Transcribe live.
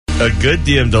A good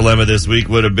DM dilemma this week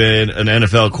would have been an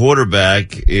NFL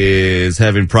quarterback is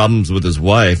having problems with his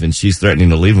wife and she's threatening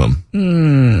to leave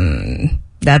him.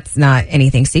 That's not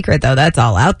anything secret, though. That's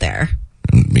all out there.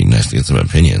 It'd be nice to get some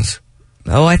opinions.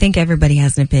 Oh, I think everybody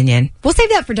has an opinion. We'll save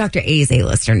that for Dr. A's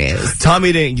A-Lister News.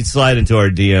 Tommy didn't slide into our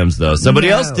DMs, though. Somebody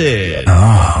else did.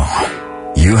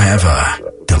 Oh, you have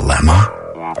a dilemma?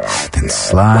 Then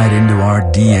slide into our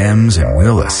DMs and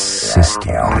we'll assist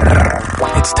you.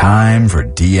 It's time for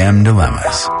DM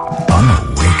Dilemmas on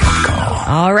the Wake Up Call.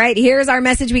 All right, here's our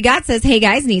message we got. Says, hey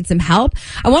guys, need some help.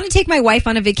 I want to take my wife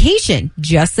on a vacation,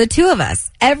 just the two of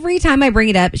us. Every time I bring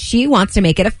it up, she wants to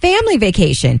make it a family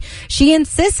vacation. She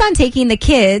insists on taking the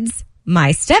kids,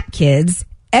 my stepkids,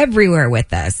 everywhere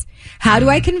with us. How do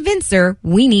I convince her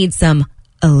we need some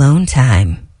alone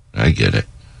time? I get it.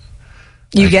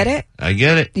 You get it? I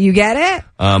get it. You get it?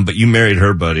 But you married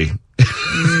her, buddy.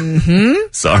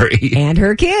 Sorry. And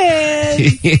her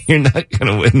kids. You're not going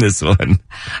to win this one.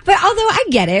 But although I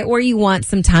get it, where you want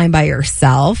some time by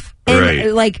yourself. And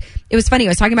right. Like, it was funny. I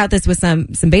was talking about this with some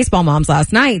baseball moms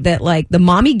last night that like the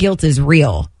mommy guilt is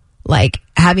real. Like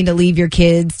having to leave your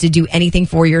kids to do anything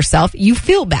for yourself. You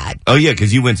feel bad. Oh, yeah,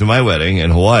 because you went to my wedding in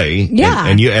Hawaii. Yeah.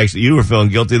 And you were feeling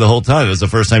guilty the whole time. It was the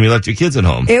first time you left your kids at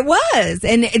home. It was.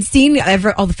 And it's seeing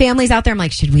all the families out there. I'm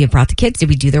like, should we have brought the kids? Did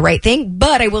we do the right thing?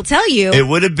 But I will tell you. It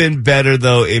would have been better,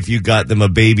 though, if you got them a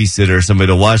babysitter or somebody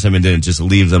to watch them and didn't just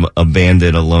leave them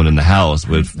abandoned alone in the house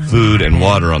with food and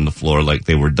water on the floor like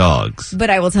they were dogs.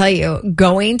 But I will tell you,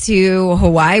 going to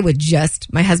Hawaii with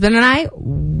just my husband and I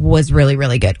was really,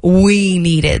 really good. We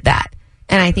needed that.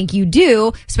 And I think you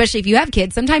do, especially if you have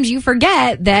kids. Sometimes you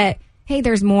forget that, hey,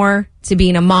 there's more to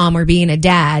being a mom or being a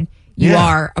dad. You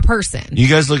are a person. You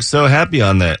guys look so happy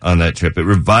on that trip. It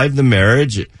revived the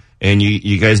marriage, and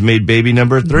you guys made baby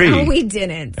number 3. No, we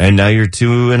didn't. And now you're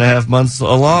 2.5 months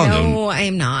along. No, I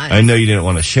am not. I know you didn't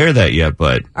want to share that yet,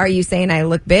 but are you saying I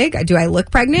look big? Do I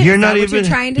look pregnant? You're Is not that even what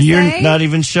you're trying to you're say? not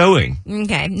even showing.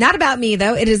 Okay, not about me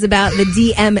though. It is about the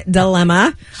DM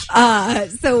dilemma.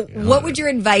 So, what would your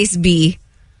advice be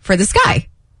for this guy?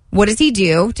 What does he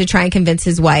do to try and convince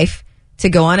his wife to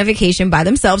go on a vacation by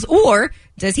themselves, or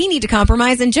does he need to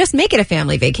compromise and just make it a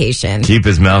family vacation? Keep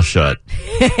his mouth shut.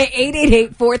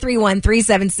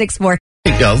 888-431-3764.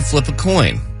 There you go. Flip a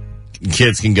coin.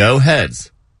 Kids can go heads.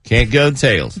 Can't go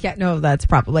tails. Yeah, no, that's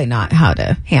probably not how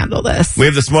to handle this. We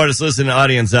have the smartest listening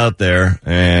audience out there,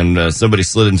 and somebody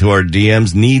slid into our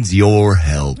DMs, needs your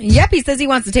help. Yep, he says he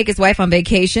wants to take his wife on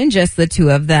vacation, just the two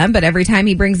of them, but every time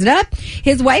he brings it up,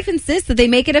 his wife insists that they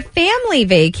make it a family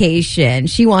vacation.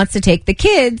 She wants to take the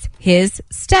kids, his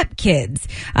stepkids.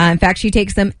 In fact, she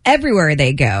takes them everywhere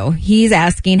they go. He's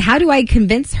asking, how do I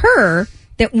convince her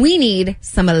that we need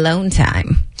some alone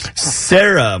time?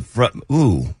 Sarah,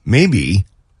 maybe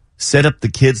set up the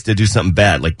kids to do something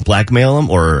bad, like blackmail them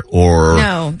or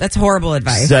no, that's horrible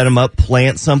advice. Set them up,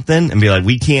 plant something, and be like,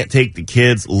 we can't take the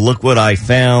kids. Look what I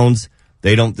found.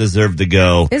 They don't deserve to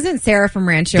go. Isn't Sarah from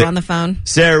Rancho on the phone?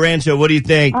 Sarah Rancho, what do you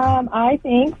think? I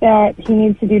think that he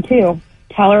needs to do 2.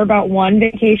 Tell her about one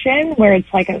vacation where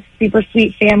it's like a super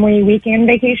sweet family weekend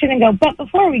vacation and go, but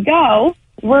before we go,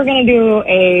 we're going to do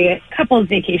a couples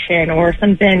vacation or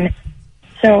something.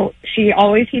 So she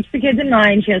always keeps the kids in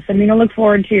mind. She has something to look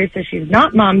forward to, so she's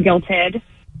not mom guilted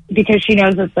because she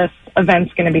knows that this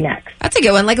event's going to be next. That's a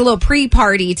good one, like a little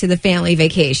pre-party to the family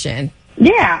vacation.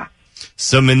 Yeah.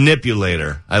 So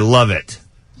manipulator. I love it.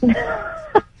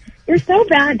 You're so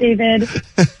bad, David.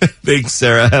 Thanks,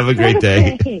 Sarah. Have a great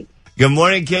day. Okay. Good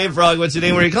morning, Cave Frog. What's your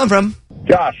name? Where you come from?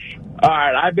 Josh. All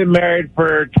right, I've been married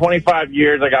for 25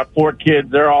 years. I got 4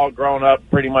 kids. They're all grown up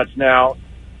pretty much now.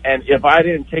 And if I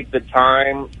didn't take the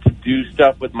time to do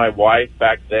stuff with my wife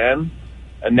back then,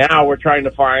 and now we're trying to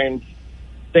find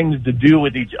things to do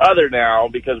with each other now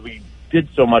because we did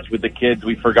so much with the kids,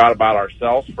 we forgot about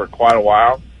ourselves for quite a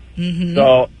while. Mm-hmm.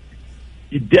 So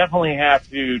you definitely have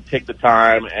to take the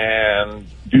time and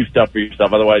do stuff for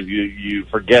yourself. Otherwise, you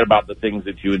forget about the things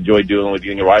that you enjoy doing with you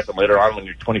and your wife. And later on, when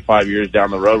you're 25 years down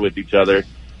the road with each other, you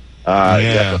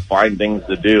have to find things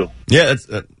to do. Yeah, that's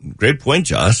a great point,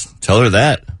 Josh. Tell her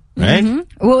that, right?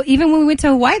 Mm-hmm. Well, even when we went to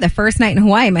Hawaii, the first night in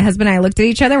Hawaii, my husband and I looked at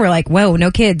each other. We're like, whoa,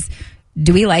 no kids.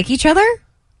 Do we like each other?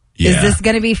 Yeah. Is this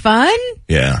going to be fun?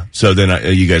 Yeah. So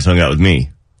then you guys hung out with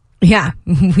me. Yeah.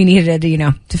 We needed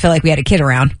to feel like we had a kid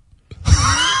around.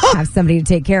 Have somebody to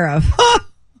take care of.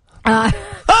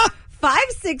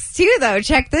 562, though,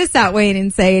 check this out, Wayne,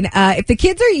 and saying, if the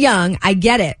kids are young, I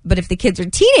get it. But if the kids are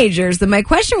teenagers, then my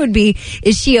question would be,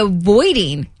 is she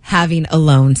avoiding having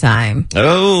alone time?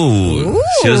 Oh,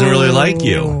 she doesn't really like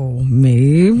you.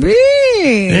 Maybe. All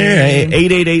right,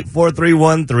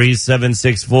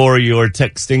 888-431-3764. Your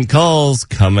texting calls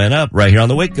coming up right here on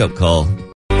the Wake Up Call.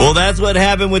 Well, that's what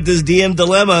happened with this DM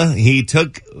dilemma. She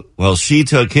took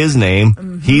his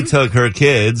name, he took her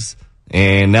kids,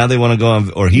 and now they want to go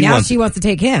on, she wants to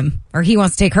take him, or he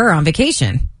wants to take her on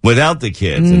vacation. Without the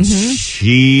kids, and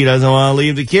she doesn't want to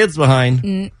leave the kids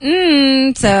behind.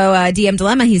 So, DM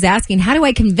dilemma, he's asking, how do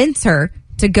I convince her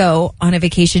to go on a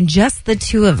vacation, just the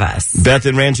two of us? Beth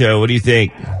and Rancho, what do you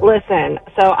think? Listen,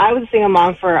 so I was a single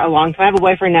mom for a long time. I have a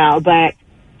boyfriend now, but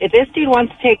if this dude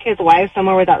wants to take his wife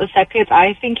somewhere without the stepkids,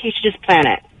 I think he should just plan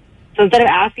it. So instead of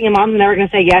asking a mom's never going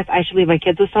to say, yes, I should leave my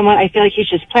kids with someone, I feel like he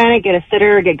should just plan it, get a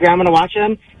sitter, get grandma to watch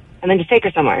them, and then just take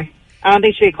her somewhere. I don't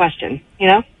think it should be a question, you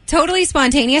know? Totally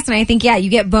spontaneous, and I think, you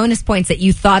get bonus points that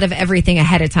you thought of everything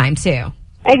ahead of time, too.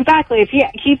 Exactly. If he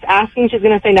keeps asking, she's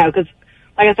going to say no, because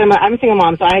like I said, I'm a single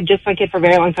mom, so I had just my kid for a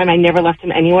very long time. I never left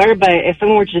him anywhere, but if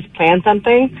someone were to just plan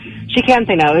something, she can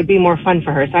say no. It would be more fun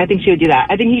for her, so I think she would do that.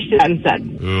 I think he should do that instead.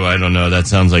 Ooh, I don't know. That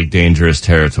sounds like dangerous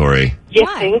territory. You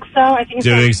think so? I think it's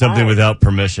doing something without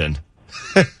permission.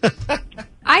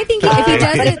 I think if he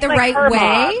does it the right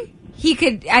way, he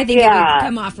could, I think it would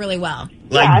come off really well.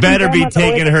 Better be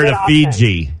taking her to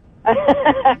Fiji.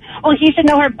 Well, he should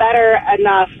know her better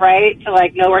enough, right, to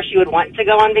know where she would want to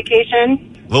go on vacation.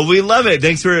 Well, we love it.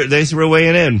 Thanks for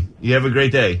weighing in. You have a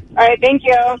great day. All right, thank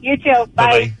you. You too.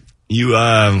 Bye. You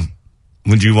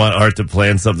would you want Art to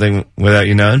plan something without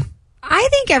you knowing? I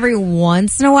think every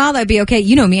once in a while that'd be okay.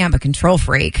 You know me, I'm a control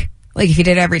freak. If he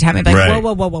did it every time, I'd be like,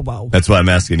 whoa. That's why I'm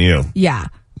asking you. Yeah.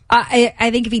 I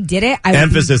think if he did it,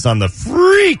 emphasis on the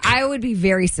freak. I would be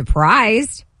very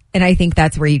surprised, and I think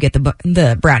that's where you get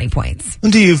the brownie points.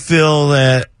 Do you feel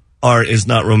that Art is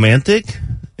not romantic?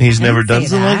 He's never done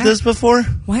something like this before?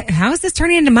 What? How is this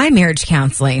turning into my marriage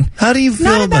counseling? How do you feel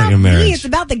Not about your marriage? Me. It's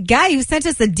about the guy who sent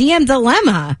us the DM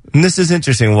dilemma. And this is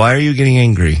interesting. Why are you getting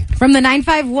angry? From the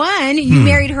 951, you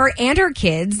married her and her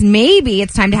kids. Maybe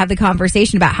it's time to have the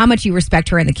conversation about how much you respect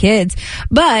her and the kids.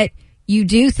 But you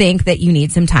do think that you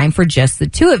need some time for just the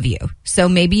two of you. So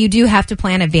maybe you do have to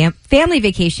plan a family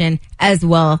vacation as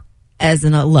well as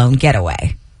an alone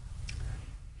getaway.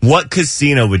 What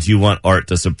casino would you want Art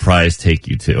to surprise take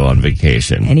you to on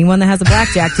vacation? Anyone that has a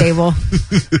blackjack table.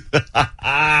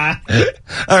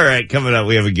 All right, coming up,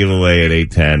 we have a giveaway at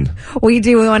 8:10. We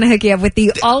do. We want to hook you up with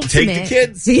the ultimate. Take the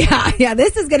kids. Yeah.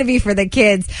 This is going to be for the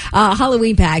kids.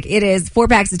 Halloween pack. It is 4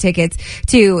 packs of tickets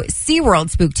to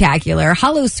SeaWorld Spooktacular,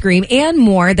 Hollow Scream, and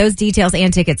more. Those details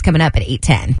and tickets coming up at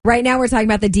 8:10. Right now, we're talking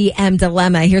about the DM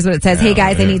dilemma. Here's what it says. Hey,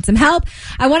 guys, I need some help.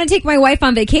 I want to take my wife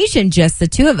on vacation, just the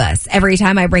two of us. Every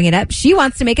time I bring it up, she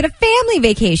wants to make it a family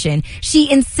vacation.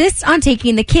 She insists on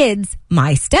taking the kids,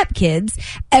 my stepkids,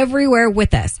 everywhere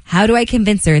with us. How do I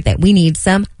convince her that we need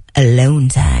some alone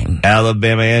time?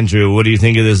 Alabama Andrew, what do you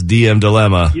think of this DM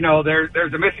dilemma?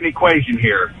 There's a missing equation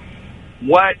here.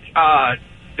 What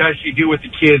does she do with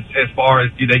the kids as far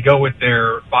as do they go with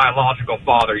their biological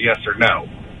father, yes or no?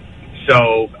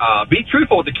 So be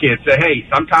truthful with the kids. Say, hey,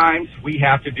 sometimes we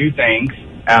have to do things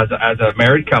as a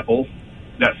married couple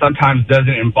that sometimes doesn't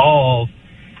involve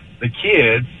the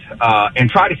kids, and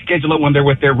try to schedule it when they're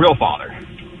with their real father.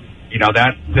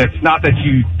 That's not that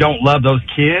you don't love those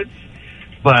kids,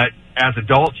 but as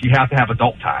adults, you have to have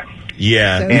adult time.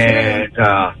 Yeah. And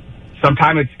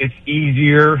sometimes it's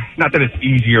easier, not that it's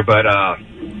easier, but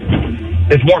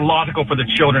it's more logical for the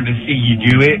children to see you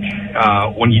do it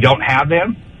when you don't have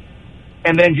them.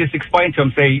 And then just explain to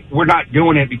them, say, we're not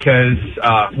doing it because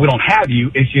we don't have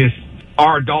you. It's just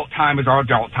our adult time is our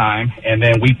adult time, and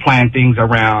then we plan things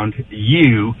around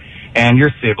you and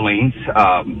your siblings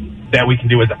that we can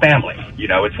do as a family.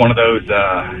 It's one of those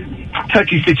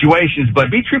touchy situations,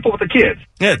 but be truthful with the kids.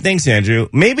 Yeah, thanks, Andrew.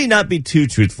 Maybe not be too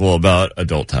truthful about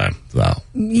adult time, though.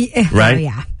 Yeah, right?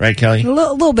 Yeah. Right, Kelly? A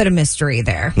little bit of mystery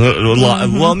there.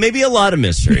 Well, maybe a lot of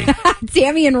mystery.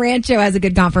 Tammy in Rancho has a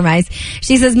good compromise.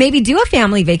 She says maybe do a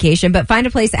family vacation, but find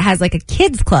a place that has a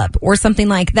kids club or something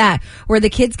like that where the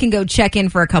kids can go check in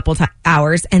for a couple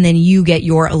hours and then you get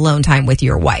your alone time with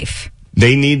your wife.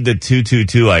 They need the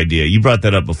 222 idea. You brought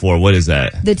that up before. What is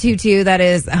that? The 2-2, that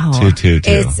is... 222.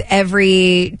 It's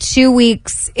every 2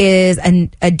 weeks is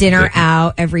a dinner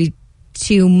out. Every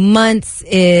 2 months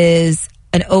is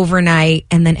an overnight.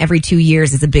 And then every 2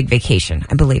 years is a big vacation.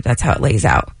 I believe that's how it lays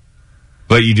out.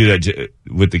 But you do that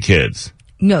with the kids?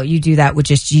 No, you do that with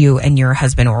just you and your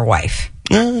husband or wife.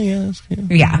 Oh, yeah. That's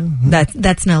good. Yeah,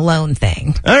 that's an alone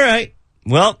thing. All right.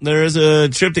 Well, there is a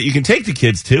trip that you can take the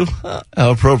kids to.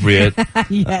 How appropriate.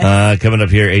 Yes. Coming up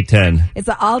here, 8:10. It's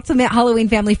the ultimate Halloween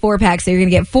family 4-pack. So you're going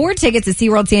to get 4 tickets to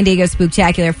SeaWorld San Diego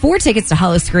Spooktacular, 4 tickets to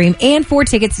Hollow Scream, and 4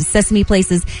 tickets to Sesame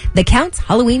Place's The Count's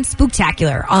Halloween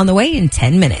Spooktacular on the way in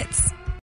 10 minutes.